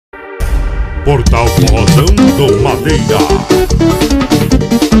Portal Forrozão do Madeira.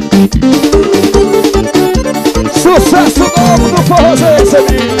 Sucesso novo do forrozense,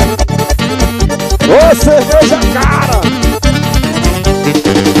 ô cerveja cara.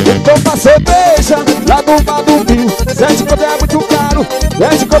 Toma cerveja lá do bar do Rio. 7 quando é muito caro,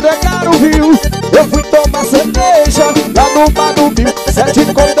 7 quando é caro, viu? Eu fui tomar cerveja lá no bar do Rio. 7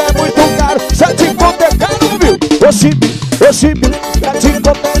 quando é muito caro, 7 quando é caro, viu? Oxi, viu? 7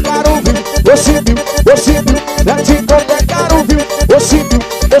 quando é caro, viu? Oxi, viu? 7 quando é caro, viu? Oxi, viu?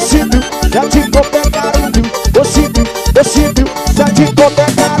 7 quando é caro, viu? Oxi, viu? 7 quando é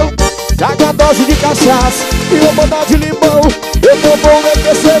caro. Traga a dose de cachaça e uma botada de limão. Eu não vou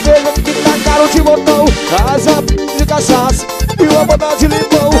beber cerveja que tá caro de montão. Traz a de cachaça e uma botada de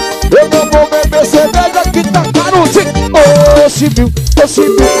limão. Eu não vou beber cerveja que tá caro de... Oxi, viu?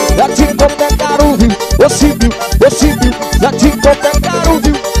 Já te conto é caro, viu? Oxi, viu? Já te conto é caro,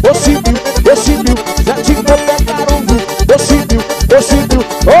 viu? Oxi, viu? Já te conto é caro, viu? Oxi, viu?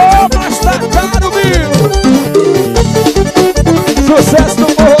 Oh, mas tá caro, viu? Sucesso do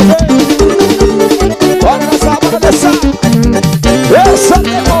forrozeiro. Olha nessa banda dessa. Eu sou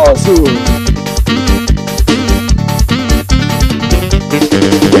teimoso.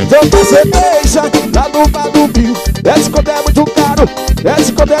 Então tá cerveja lá no bar do Rio. Desce quando é muito caro,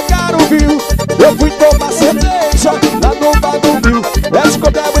 desce quando é caro, viu? Eu fui tomar cerveja lá no bar do Rio. Desce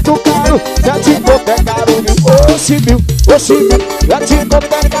quando é muito caro, já te quando é caro, viu? Oxi, viu? Já te quando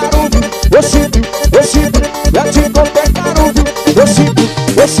é caro, viu? Oxi, viu? Já te quando é caro, viu? Oxi, viu?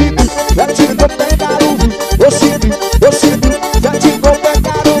 Já te quando é caro, viu? Oxi, viu? Já te quando é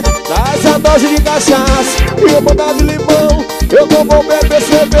caro. Traz a dose de cachaça e uma botada de limão. Eu não vou beber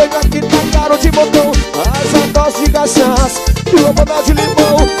cerveja que tá caro de montão. Traz a dose de cachaça e uma botada de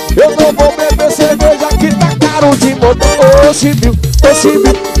limão. Eu não vou beber cerveja que tá caro de montão. Oxi, viu?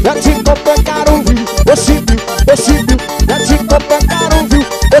 Já te quando é caro, viu? Oxi, viu? Já te quando é caro, viu?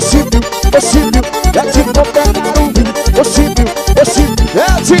 Oxi, viu? Já te quando é caro, viu? Oxi, viu?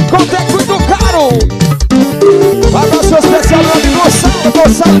 Já te quando é muito caro. Abraço especial do amigo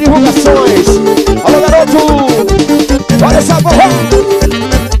Gonçalo Divulgações. Alô, garoto, olha essa forró.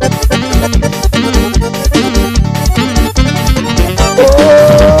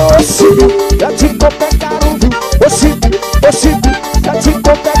 Oxi, viu? Já te quando é caro, viu? Oxi, viu? Já te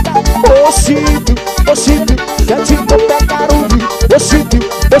quando é caro. Oxi, viu? Já te quando é caro, viu? Oxi,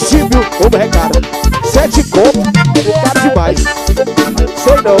 viu? Como é caro? 7 conto, caro demais.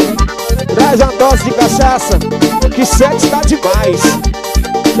 Sei não. Traz a dose de cachaça, que 7 tá demais.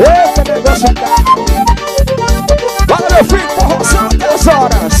 Eita, negócio caro. Bora, meu filho, forrozão até as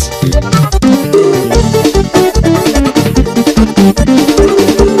horas.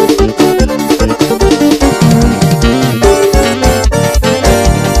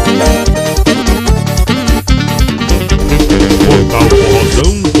 Portal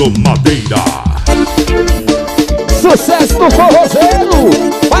Forrozão do Madeira. Sucesso do forrozeiro.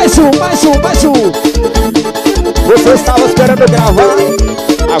 Mais um. Você estava esperando eu gravar,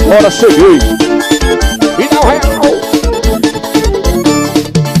 agora cheguei. Me dá um real.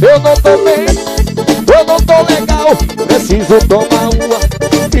 Eu não tô bem, eu não tô legal. Preciso tomar uma,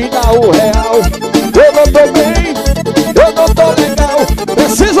 me dá um real. Eu não tô bem, eu não tô legal.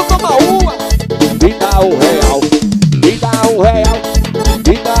 Preciso tomar uma, me dá um real. Me dá um real,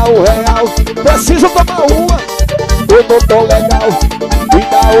 me dá um real. Preciso tomar uma, eu não tô legal. Me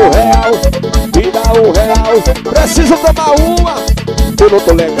dá um real, me dá um real. Preciso tomar uma, eu não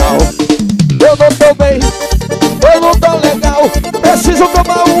tô legal. Eu não tô bem, eu não tô legal. Preciso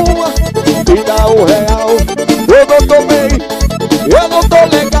tomar uma, me dá um real. Eu não tô bem, eu não tô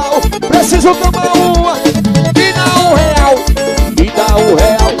legal. Preciso tomar uma, me dá um real. Me dá um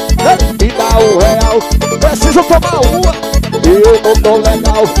real, me dá um real. Preciso tomar uma, eu não tô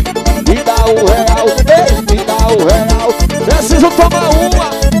legal. Me dá um real, me dá um real. Preciso tomar uma,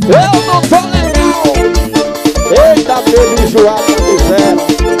 eu não tô legal. Eita, pelo enjoado do zero.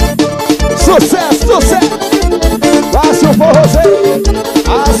 Sucesso. Faça o forrozeiro,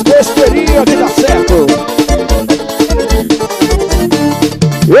 as besteirinhas que dá certo.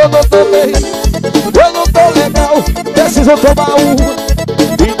 Eu não tô bem, eu não tô legal. Preciso tomar uma,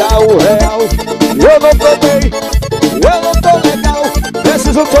 me dá um real. Eu não tô bem, eu não tô legal.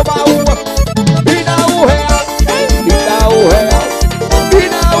 Preciso tomar uma, me dá um real. Me dá um real, me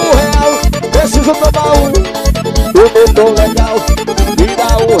dá um real. Preciso tomar uma, eu não tô legal. Me dá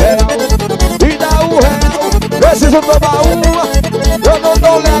um real, me dá um real. Preciso tomar uma, eu não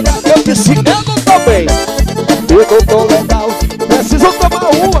tô legal. Eu disse, eu não tô bem, eu não tô legal. Preciso tomar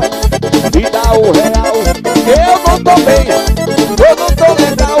uma, me dá um real. Eu não tô bem, eu não tô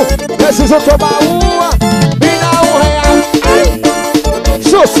legal. preciso tomar uma. Me dá R$1.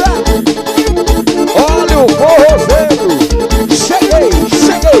 Sucesso! Olha o forrozeiro. Cheguei,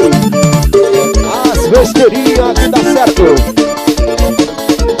 cheguei. As besteirinhas que dá certo.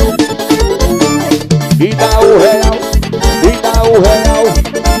 Me dá R$1, me dá R$1.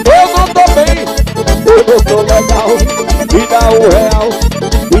 Eu não tô bem, eu não tô legal. Me dá R$1,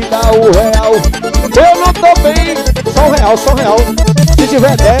 me dá R$1. Eu não tô bem, só R$1, só R$1. Se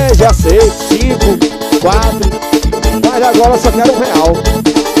tiver 10, já sei, 5, 4. Mas agora eu só quero R$1.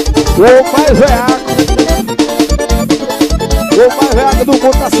 O mais veaco. O mais veaco do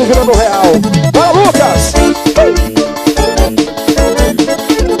mundo tá segurando R$1. Bora, Lucas!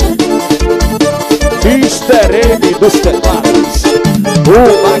 Mr. M dos teclados, o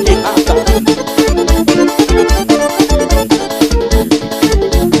magnata.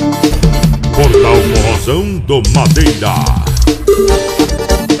 Portal Forrozão do Madeira.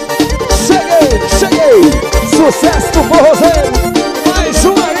 Cheguei, cheguei. Sucesso do forrozeiro. Mais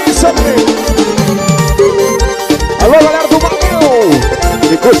um aí, seu amigo. Alô, galera do Beiradão.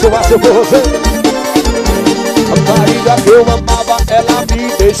 Me curte o Marcio forrozeiro. A barriga que eu amava, ela me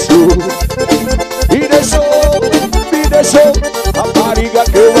deixou. Me deixou, me deixou. A barriga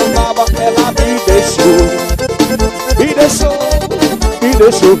que eu amava, ela me deixou. Me deixou, me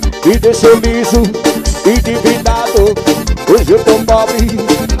deixou, me deixou liso, endividado. Hoje eu tô pobre,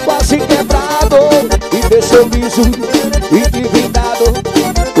 quase quebrado. Me deixou liso, endividado.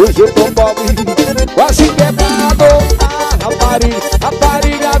 Hoje eu tô pobre, quase quebrado. A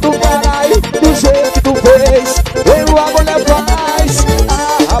rapariga do caralho, do jeito que tu fez, eu a mulher faz.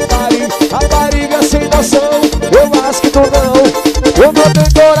 A rapariga sem noção, eu acho que tu não, eu não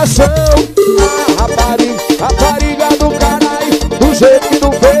tenho coração. A rapariga do caralho, do jeito que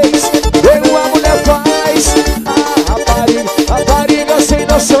tu fez, eu a mulher faz. A rapariga sem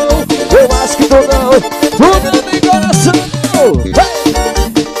noção, eu acho que tu não tem coração. Hey!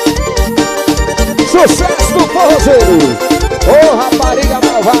 Sucesso do forrozeiro, ô rapariga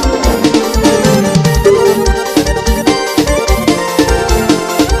malvada.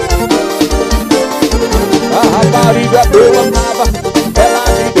 A rapariga que eu amava, ela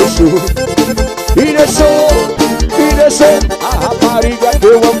me deixou. Me deixou, me deixou. A rapariga que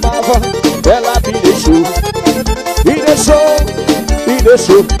eu amava, ela me deixou. Me deixou, me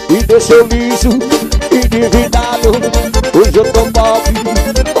deixou, me deixou liso, endividado. Hoje eu tô pobre,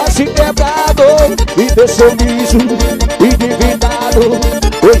 quase quebrado. Me deixou liso, endividado.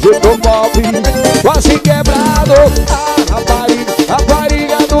 Hoje eu tô pobre, quase quebrado. A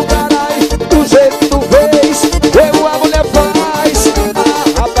rapariga do caralho, do jeito que tu fez, eu a mulher faz.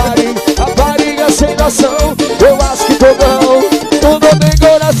 A rapariga sem noção, eu acho que tu não tem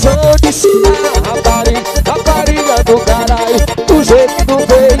coração. Disse a rapariga do caralho, do jeito que tu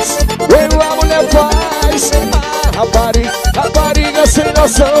fez, eu a mulher faz. A rapariga sem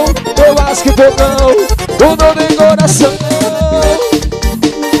noção, eu acho que tu não tem coração.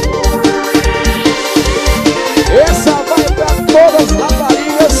 Essa vai pra todas as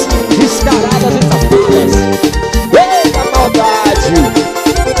raparigas descaradas e tapadas. Eita maldade!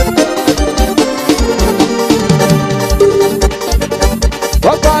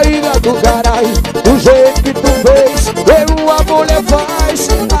 Rapariga do caralho, do jeito que tu fez, eu a mulher faz.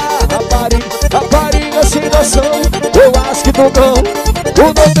 A rapariga sem noção, eu acho que tu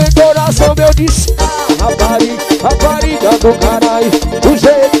não tem coração. Eu disse a rapariga do caralho, do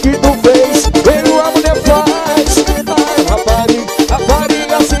jeito que tu fez, eu a mulher faz. A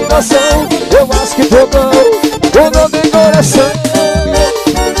rapariga sem noção, eu acho que tu não tem coração.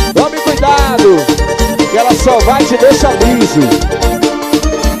 Tome cuidado, que ela só vai te deixar liso.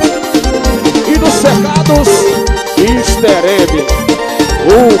 E nos cercados, Mr. M,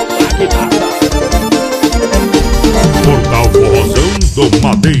 o magnata. Portal Forrozão do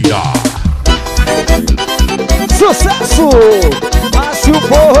Madeira. Sucesso! Marcio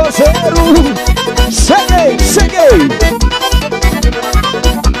forrozeiro. Cheguei, cheguei.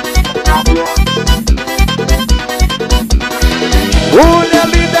 Mulher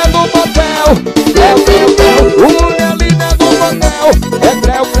linda no motel, creu, creu, creu. Mulher linda no motel, é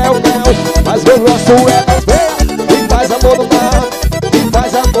creu, creu, creu. Mas eu gosto é das feias, e faz amor no mar, e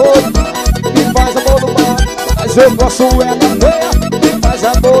faz amor no mar, e faz amor no mar. Mas eu gosto é da feia, e faz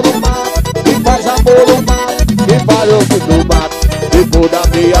amor no mar, e faz amor no mar, e faz amor no mar. Depois da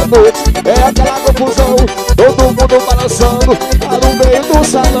meia-noite é aquela confusão, todo mundo balançando lá no meio do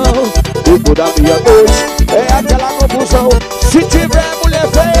salão. Depois da meia-noite é aquela confusão. Se tiver mulher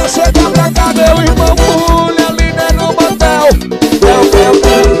feia, chega pra cá, meu irmão. Mulher linda no motel, creu, creu,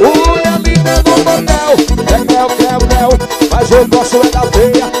 creu. Mulher linda no motel, é creu, creu, creu. Mas eu gosto é da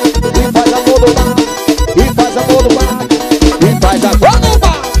feia, e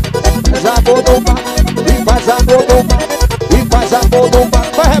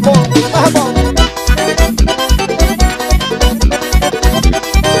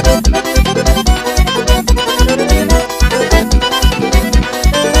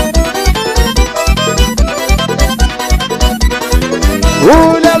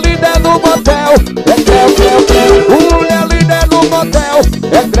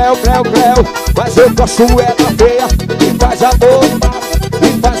creu, creu, creu. Mas eu gosto é da feia que faz amor no mato, e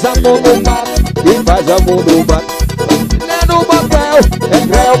faz amor no mato, e faz amor no mato. É no motel, é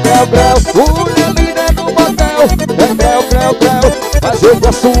creu, creu, creu. Mulher linda é no motel, é creu, creu, creu. Mas eu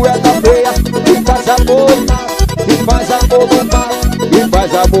gosto é da feia que faz amor no mato, e faz amor no mato, e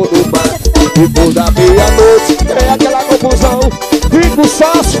faz amor no mato. E toda meia-noite é aquela confusão, fico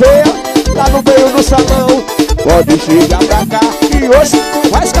só as feias lá no meio do salão. Pode chegar pra cá e hoje tu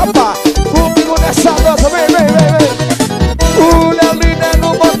vai escapar comigo nessa dança, vem, vem, vem, vem. Mulher linda é no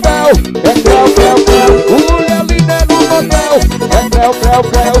motel, é creu, creu, creu. Mulher linda é no motel, é creu, creu,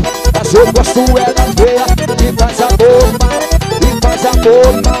 creu. Mas eu gosto é da feia que faz amor no mar, e faz amor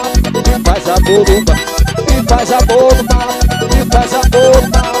no mar, e faz amor no mar, e faz amor no mar, e faz amor no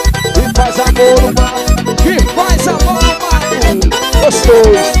mar, e faz amor no mar, que faz amor no mar.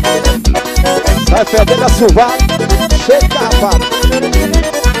 Gostoso. Vai perdendo a sovaco, cheio de carrapato.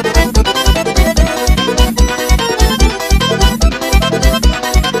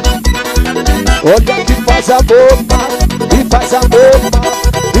 Olha que faz amor no mar, e faz amor no mar,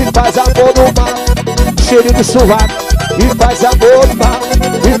 e faz amor no mar. Cheiro de sovaco, e faz amor no mar,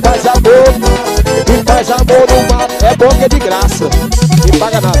 e faz amor no mar, e faz amor no mar. É bom que é de graça, não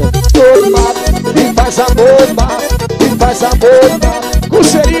paga nada. Todo mar, e faz amor no mar, e faz amor no mar. Com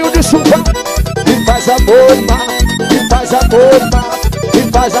cheirinho de sovaco, e faz amor no mar, e faz amor no mar,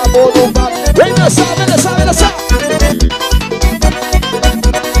 e faz amor no mar. Vem dançar, vem dançar, vem dançar.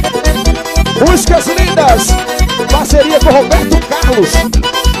 Músicas lindas, parceria com Roberto Carlos.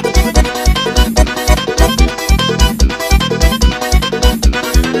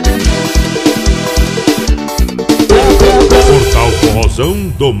 Portal Forrozão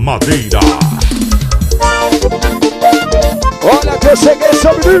do Madeira. Olha que eu cheguei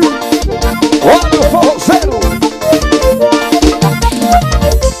sobre mim. Olha o forrozeiro.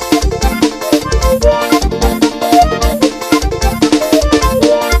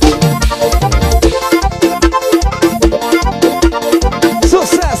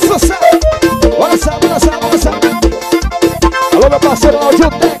 Sucesso, sucesso. Bora dançar, bora dançar, bora dançar. Alô, meu parceiro Audio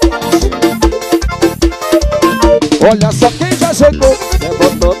Técnicos. Olha só quem já chegou,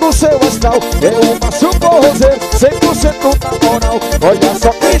 levantando o seu astral. É o Marcio forrozeiro, 100% na moral. Olha só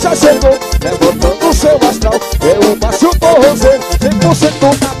quem já chegou, levantando o seu astral. É o Marcio forrozeiro,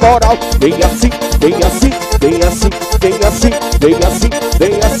 100% na moral. Vem assim, vem assim, vem assim, vem assim, vem assim,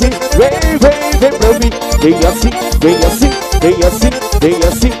 vem assim. Vem, vem, vem pra mim. Vem assim, vem assim, vem assim, vem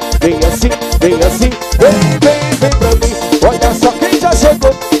assim, vem assim, vem assim. Vem, vem, vem pra mim. Olha só quem já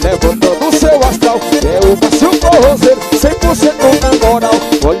chegou, levantando o seu astral. É o Marcio forrozeiro, 100% na moral.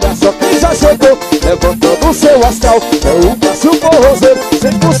 Olha só quem já chegou, levantando o seu astral. É o Marcio forrozeiro,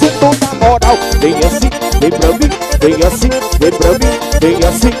 100% na moral. Vem assim, vem pra mim, vem assim, vem pra mim, vem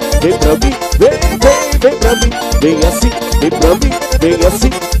assim, vem pra mim. Vem, vem, vem pra mim, vem assim, vem pra mim, vem assim,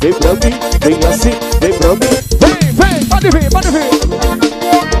 vem pra mim, vem assim, vem pra mim. Vem, vem, pode vir, pode vir.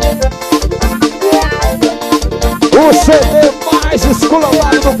 O CD mais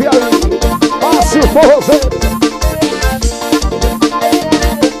esculambado do Piauí, Marcio forrozeiro.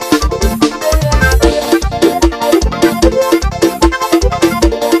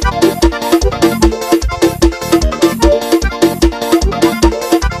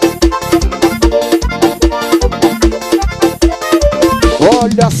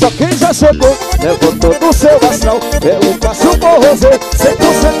 Olha só quem já chegou, levantando o seu astral. É o Marcio forrozeiro,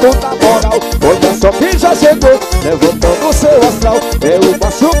 100% na moral. Olha só quem já chegou, levantando o seu astral. É o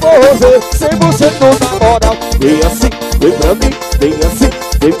Marcio forrozeiro, 100% na moral. Vem assim, vem pra mim, vem assim,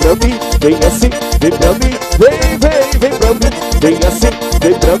 vem pra mim, vem assim, vem pra mim. Vem, vem, vem pra mim, vem assim,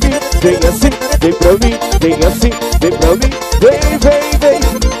 vem pra mim, vem assim, vem pra mim, vem assim, vem pra mim. Vem, vem, vem.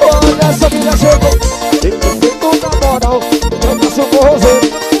 Olha só quem já chegou, 100% na moral. É o Marcio forrozeiro.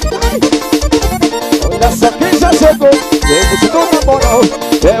 Olha só quem já chegou, 100% na moral.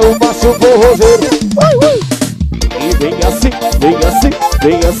 É o Marcio forrozeiro. E vem assim, vem assim,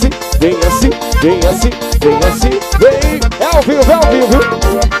 vem assim, vem assim, vem assim, vem assim, vem. É ao vivo, viu?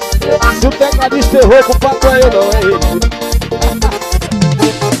 Se o tecladista errou, com o pato é eu, não é ele.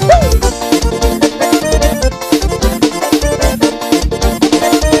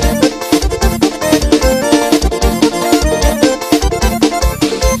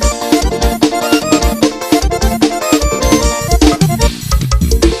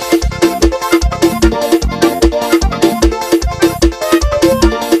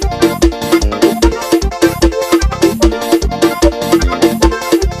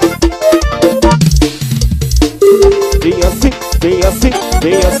 Vem assim,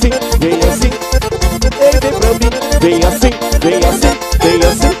 vem assim, vem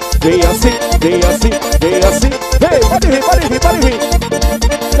vem assim, vem assim, vem assim. Vem, pode vir, pode vir, pode vir.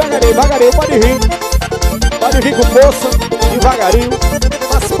 Devagarinho, devagarinho, pode vir. Pode vir com força, devagarinho.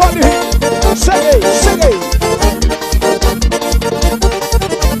 Mas pode vir. Cheguei, cheguei.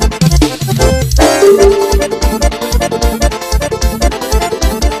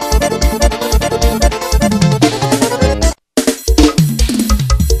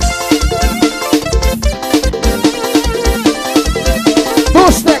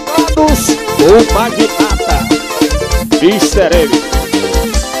 Dos teclados, o magnata Beiradão.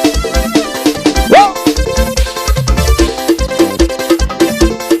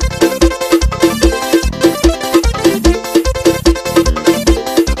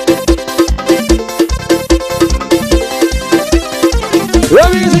 Meu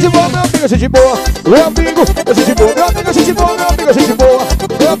amigo, gente boa, meu amigo, gente boa. Meu amigo, é gente boa, meu amigo, gente boa, meu amigo, gente boa.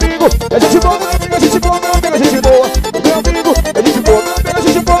 Meu amigo, é gente boa, meu amigo, gente boa, meu amigo, gente boa. Meu amigo, é gente boa, meu amigo,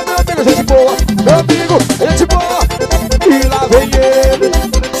 gente boa, meu amigo, gente boa. Meu amigo, é gente boa. E lá vem ele,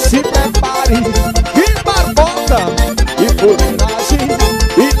 se prepare. E barbota, e furinagem.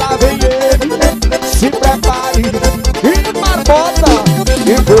 E lá vem ele, se prepare. E barbota,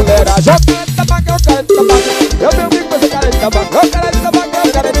 e fuleiragem. Eu quero tabaco, eu quero tabaco. Eu meu amigo, você quer tabaco, eu quero tabaco.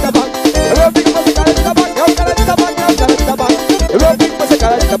 Meu amigo, você cara de tabaco, eu quero de tabaco, eu quero de tabaco. Meu amigo, você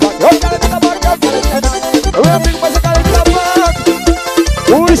cara de tabaco, eu quero de tabaco, eu quero de tabaco. Meu amigo, você cara de tabaco.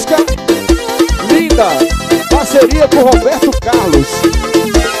 Música linda, parceria com Roberto Carlos.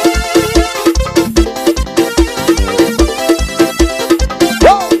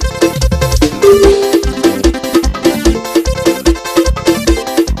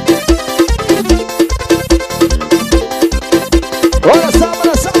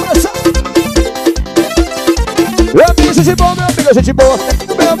 Gente boa, meu amigo, gente boa.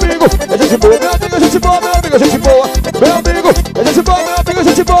 Meu amigo, é gente boa, meu amigo, gente boa, meu amigo, gente boa. Meu amigo, é gente boa, meu amigo,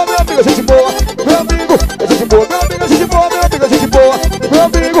 gente boa, meu amigo, gente boa. Meu amigo, é gente boa, meu amigo, gente boa, meu amigo, gente boa. Meu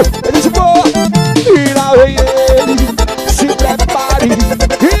amigo, é gente boa. E lá vem ele, se prepare.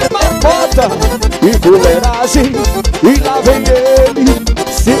 E barbota, e fuleiragem. E lá vem ele,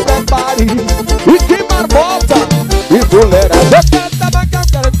 se prepare. E que barbota, e fuleiragem. Eu quero tabaco, eu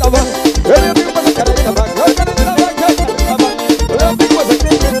quero tabaco. Meu amigo, você quer tabaco, eu quero tabaco.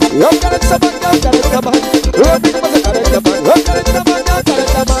 Eu quero de tabaco, eu quero de tabaco. Meu amigo, mas eu quero de tabaco, eu quero de tabaco, eu quero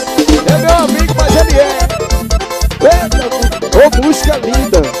de tabaco. É meu amigo, mas ele é. Ô, música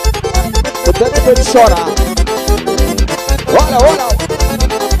linda. Eu tenho medo de chorar. Olha, olha.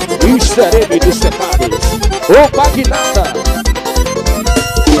 Beiradão dos teclados. Ô, magnata.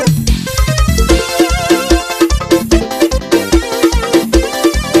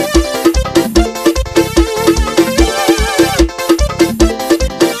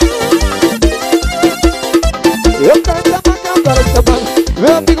 Eu quero de tabaco, eu quero de tabaco.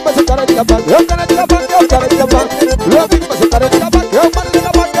 Meu amigo, mas eu quero de tabaco. Eu quero de tabaco, eu quero de tabaco. Meu amigo, mas eu quero de tabaco. Eu quero de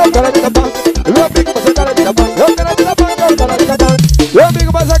tabaco, eu quero de tabaco. Meu amigo, mas eu quero de tabaco. Eu quero de tabaco, eu quero de tabaco. Meu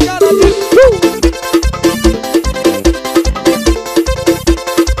amigo, mas eu quero de...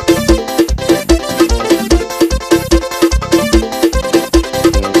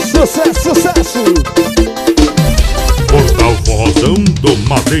 Sucesso, sucesso. Portal Forrozão do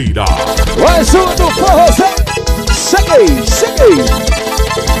Madeira. Mais um do Forrozão. Cheguei, cheguei.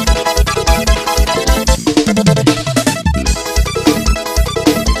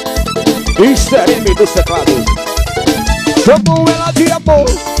 Beiradão dos teclados. Chamo ela de amor,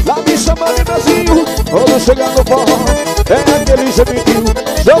 lá me chama de Brasil. Quando chegar no forró, é aquele jeitinho.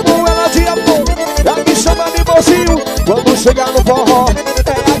 Chamo ela de amor, lá me chama de Brasil. Quando chegar no forró,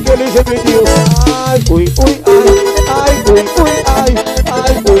 é aquele jeitinho. Ai, ui, ui, ai. Ai, ui, ui, ai.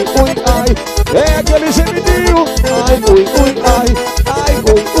 Ai, ui, ui, ai. É aquele jeitinho. Ai, ui, ui, ai. Ai,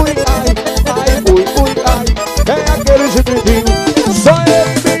 ui, ui, ai. Ai, ui, ui, ai. É aquele jeitinho. Só eu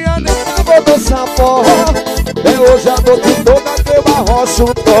e minha nega vou dançar forró. É hoje a noite toda que eu arrocho o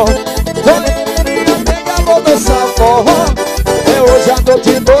dó. Só eu e minha nega vou dançar forró. É hoje a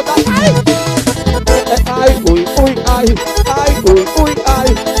noite toda. Ai, ai, ui, ui, ai. Ai, ui, ui, ai.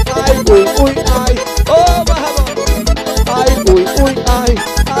 Ai, ui, ui, ai. Ô, barrabão. Ai, ui, ui, ai.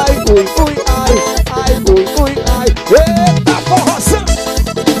 Ai, ui, ui, ai. Ai, ui, ui, ai. Eita, forroção.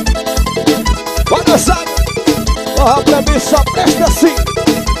 Vai dançar. Forró pra mim só presta assim.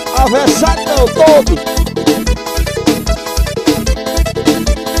 A versátil é o todo.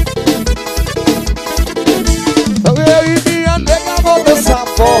 Eu e minha nega vou dançar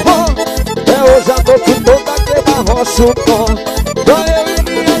forró. É hoje a noite toda que eu arrocho o dó. Eu e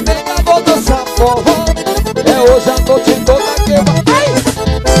minha nega vou dançar forró. É hoje a noite toda que eu...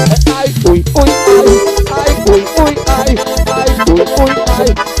 Ai, ui, ui, ai. Ai, ui, ui, ai. Ai, ui, ui, ai.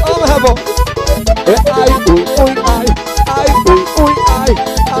 Oh,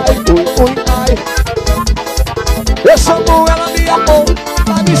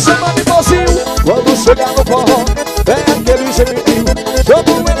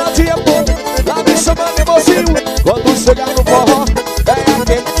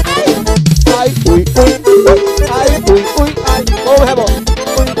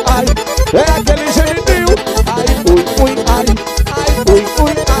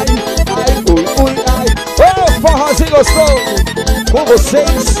 gostoso. Com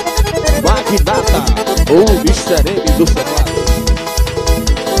vocês, Magnata, o Mr. M do celular.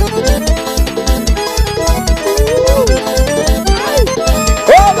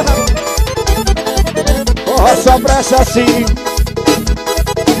 Porra, só presta assim.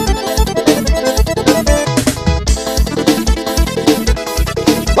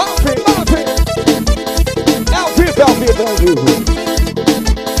 É ao vivo.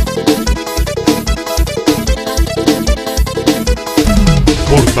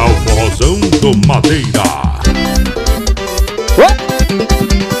 Portal Forrozão do Madeira.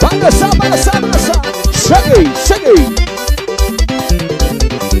 Vai dançar, vai dançar, vai dançar. Cheguei, cheguei.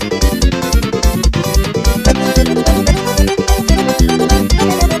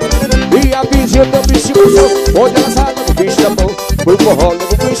 E a vizinha deu bicho no chão, onde ela sai, o bicho é bom. Foi pro forró,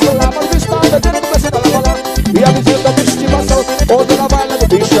 leva o bicho lá, mas o bicho tá dentro, começando a falar. E a vizinha deu bicho de estimação, onde ela vai, leva o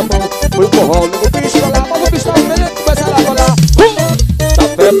bicho é bom. Foi pro forró, leva o bicho lá, mas o bicho tá dentro, começando a falar. Tá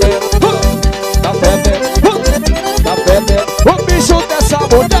fedendo, tá fedendo, tá fedendo. O bicho dessa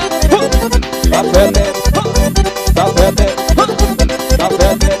mulher, tá fedendo, tá fedendo, tá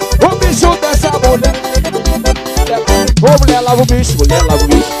fedendo. O bicho dessa mulher. Ô mulher lava o bicho, mulher lava o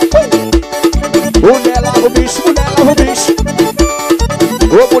bicho. Mulher lava o bicho, mulher lava o bicho.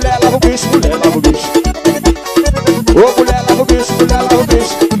 Ô mulher lava o bicho, mulher lava o bicho. Ô mulher lava o bicho, mulher lava o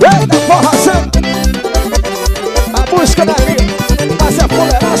bicho. Eita forração! A música da vida, mas a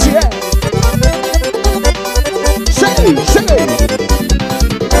fuleiragem é. Cheguei, cheguei.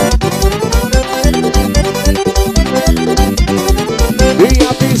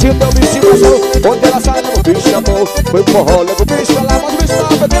 Minha vizinha deu me estimação, onde ela sai, leva o bicho na mão. Foi pro forró, leva o bicho pra lá, mas o bicho tá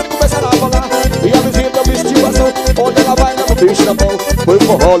perdendo, começaram a falar. Minha vizinha deu me estimação, onde ela vai, leva o bicho na mão. Foi pro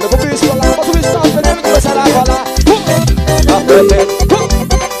forró, leva o bicho pra lá, mas o bicho tá perdendo, começaram a falar. Tá fedendo,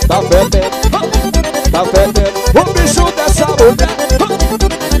 tá fedendo, tá fedendo. O bicho dessa mulher,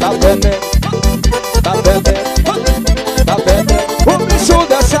 tá fedendo, tá fedendo, tá fedendo. O bicho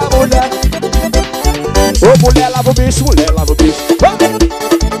dessa mulher. Ô mulher lava o bicho, mulher lava o bicho.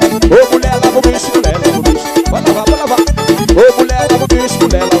 Ô mulher lava o bicho, mulher lava o bicho. Vai lavar, vai lavar. Ô mulher lava o bicho,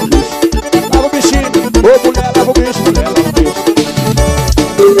 mulher lava o bicho. Lava o bichinho. Ô mulher lava o bicho, mulher lava o bicho.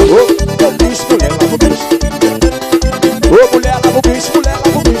 Ô bicho, mulher lava o bicho. Ô mulher lava o bicho, mulher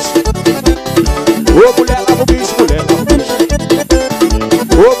lava o bicho. Ô mulher lava o bicho, mulher lava o bicho.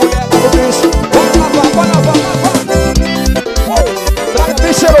 Ô mulher lava o bicho. Bora lavar, bora lavar, lavar. Traga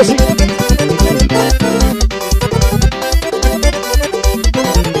bem cheirosinho.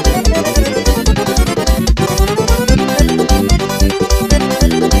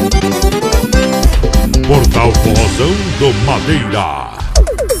 Portal Forrozão do Madeira.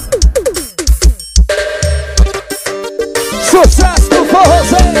 Sucesso do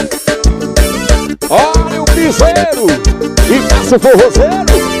forrozeiro. Olha o piseiro e passa o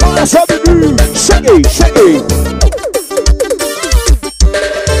forrozeiro. Olha só, menino. Cheguei, cheguei.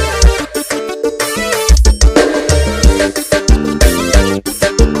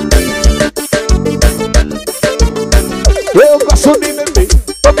 Eu gosto de beber,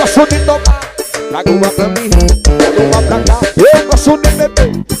 eu gosto de tomar. Traga uma pra mim, traga uma pra cá. Eu gosto de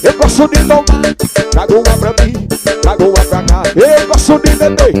beber, eu gosto de tomar. Traga uma pra mim, traga uma pra cá. Eu gosto de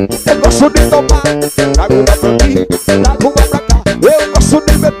beber, eu gosto de tomar. Traga uma pra mim, traga uma pra cá. Eu gosto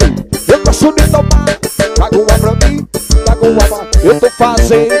de beber, eu gosto de tomar. Traga uma pra mim, traga uma pra cá. Eu tô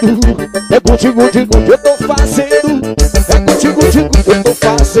fazendo, é contigo, digo. Eu tô fazendo, é contigo, digo. Eu tô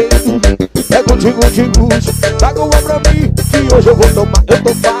fazendo, é contigo, digo. Traga uma pra mim, que hoje eu vou tomar. Eu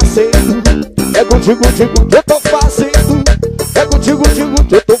tô fazendo, é contigo, digo. Eu tô fazendo, é contigo, digo.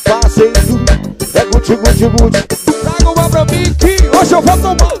 Eu tô fazendo, é contigo, digo. Traga uma pra mim, que hoje eu vou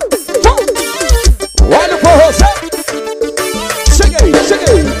tomar. Olha o forrozeiro. Cheguei,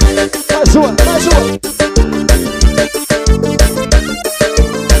 cheguei. Mais uma, mais uma.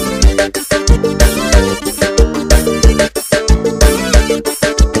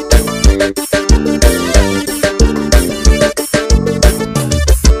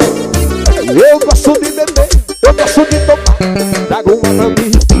 Eu gosto de beber, eu gosto de tomar. Traga uma pra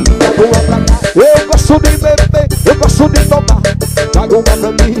mim, traga uma pra cá. Eu gosto de beber, eu gosto de tomar. Traga uma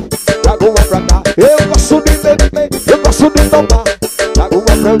pra mim, traga uma pra cá. Eu gosto de beber, eu gosto de tomar. Traga uma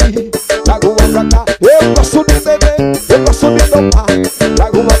pra mim, traga uma pra cá. Eu gosto de beber, eu gosto de tomar.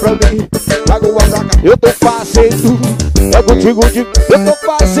 Traga uma pra mim, traga uma pra cá. Eu tô fazendo, é contigo, digo. Eu tô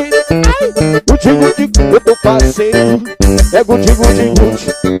fazendo, contigo, digo. Eu tô fazendo, é contigo,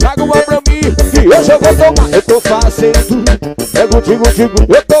 digo. Traga uma pra mim, que hoje eu vou tomar. Eu tô fazendo, é contigo, digo.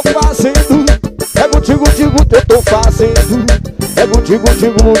 Eu tô fazendo, é contigo, digo. Eu tô fazendo, é contigo,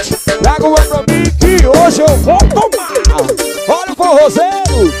 digo. Traga uma pra mim, que hoje eu vou tomar. Olha o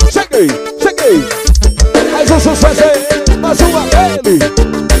forrozeiro. Cheguei, cheguei. Mais um sucesso aí, mais uma dele.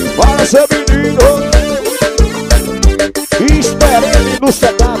 Para seu menino. Espere ele nos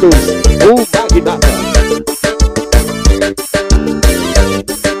teclados, o Magnata.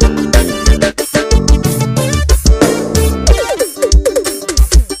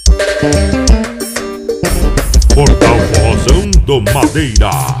 Portal Forrozão do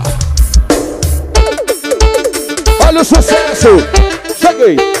Madeira. Olha o sucesso.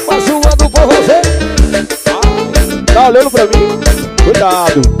 Cheguei, mais uma do forrozeiro. Tá olhando pra mim?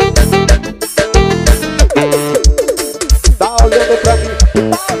 Cuidado. Tá olhando pra mim.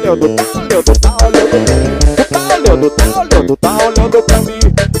 Tá olhando, tá olhando, tá olhando. Tá olhando, tá olhando, tá olhando pra mim.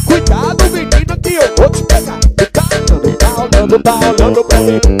 Cuidado, menino, que eu vou te pegar. Tá olhando, tá olhando, tá olhando pra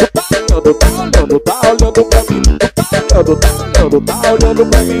mim. Tá olhando, tá olhando, tá olhando pra mim. Tá olhando, tá olhando, tá olhando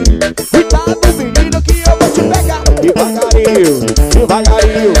pra mim. Cuidado, menino, que eu vou te pegar. Devagarinho,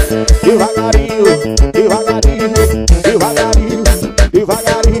 devagarinho, devagarinho, devagarinho, devagarinho,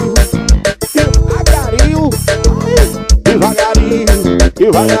 devagarinho, devagarinho, devagarinho,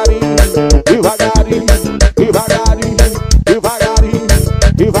 devagarinho, devagarinho, devagarinho, devagarinho,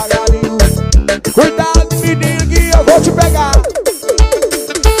 devagarinho. Cuidado, menino, que eu vou te pegar.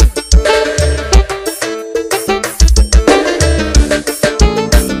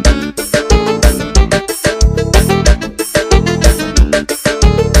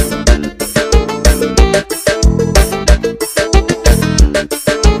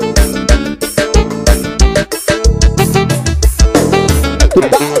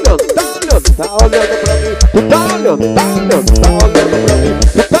 Tá olhando pra mim, tu tá olhando, tá olhando, tá olhando pra mim,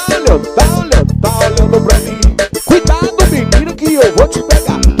 tu tá olhando, tá olhando, tá olhando pra mim. Cuidado, menino, que eu vou te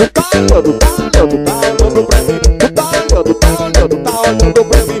pegar. Tu tá olhando, tá olhando, tá olhando pra mim, tu tá olhando, tá olhando, tá olhando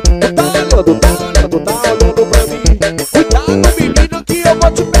pra mim, tu tá olhando, tá olhando, tá olhando pra mim. Cuidado, menino, que eu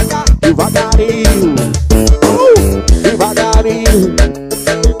vou te pegar. Devagarinho, devagarinho,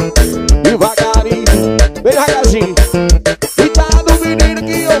 devagarinho, bem devagarzinho. Cuidado, menino,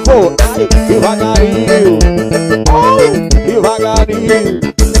 que eu vou. Ai, devagarinho, devagarinho,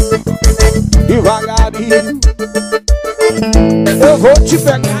 devagarinho. Eu vou te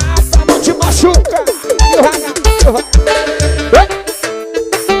pegar pra não te machucar. Devagar, devagar.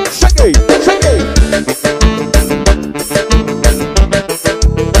 Cheguei, cheguei.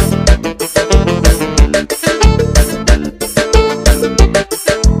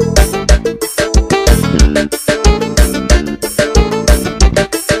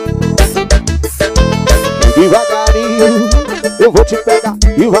 Devagarinho, eu vou te pegar,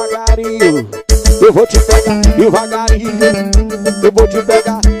 devagarinho. Eu vou te pegar, devagarinho. Eu vou te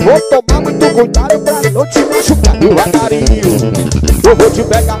pegar, vou tomar muito cuidado pra não te machucar. Devagarinho, eu vou te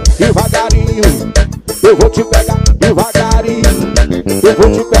pegar, devagarinho. Eu vou te pegar, devagarinho. Eu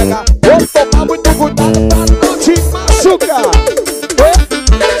vou te